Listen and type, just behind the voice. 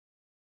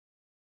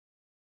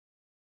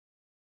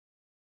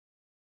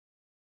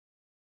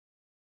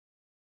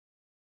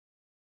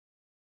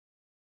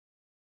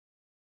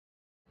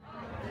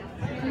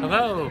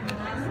Hello,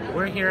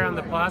 we're here on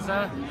the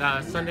plaza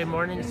Sunday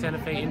morning Santa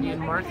Fe Indian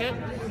Market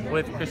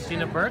with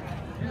Christina Burke.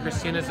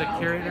 Christina is a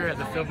curator at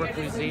the Philbrook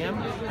Museum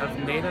of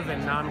Native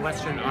and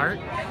Non-Western Art.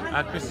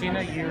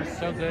 Christina, you're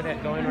so good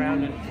at going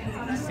around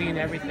and seeing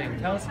everything.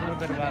 Tell us a little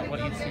bit about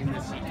what you've seen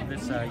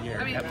this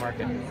year at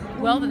market.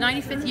 Well, the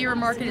 95th year of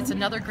market, it's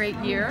another great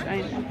year.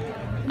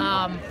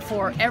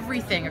 For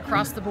everything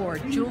across the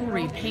board: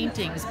 jewelry,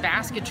 paintings,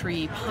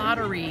 basketry,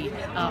 pottery,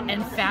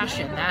 and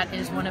fashion. That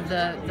is one of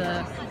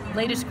the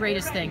latest,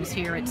 greatest things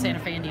here at Santa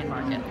Fe Indian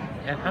Market.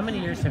 And how many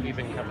years have you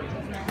been coming?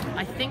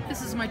 I think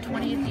this is my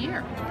 20th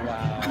year.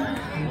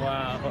 Wow.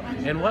 Wow.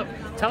 And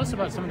tell us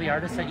about some of the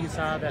artists that you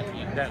saw that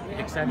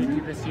excited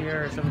you this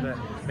year, or some of the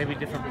maybe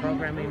different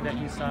programming that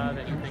you saw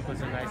that you think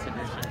was a nice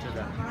addition to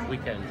the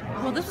weekend.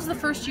 Well, this was the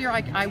first year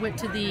I went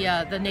to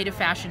the Native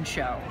Fashion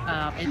Show.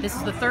 This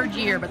is the third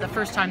year, but the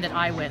first time that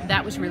I went.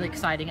 That was really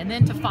exciting. And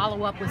then to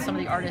follow up with some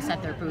of the artists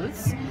at their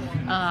booths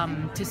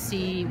to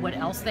see what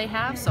else they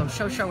have. So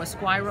Shosho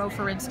Esquiro,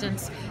 for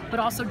instance, but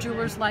also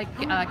jewelers like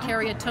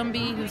Carrie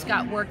Atumbi, who's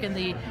got work in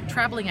the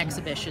traveling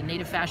exhibition,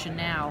 Native Fashion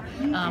Now.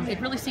 It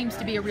really seems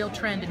to be a real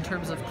trend in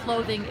terms of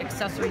clothing,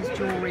 accessories,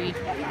 jewelry.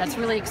 That's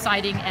really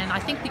exciting, and I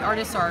think the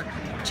artists are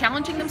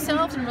challenging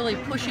themselves and really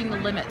pushing the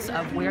limits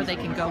of where they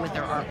can go with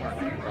their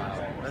artwork.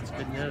 Wow, that's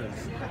good news.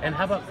 And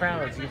how about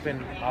crowds? You've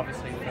been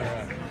obviously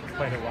for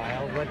quite a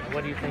while.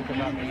 What do you think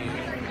about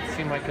it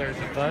seem like there's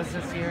a buzz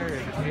this year? Are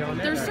you feeling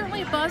it? There's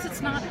certainly a buzz.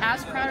 It's not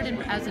as crowded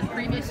as in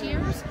previous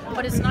years,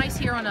 but it's nice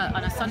here on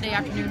a Sunday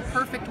afternoon,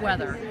 perfect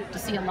weather, to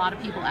see a lot of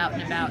people out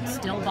and about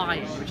still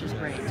buying, which is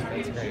great.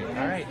 That's great.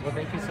 All right. Well,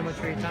 thank you so much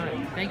for your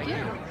time. Thank you.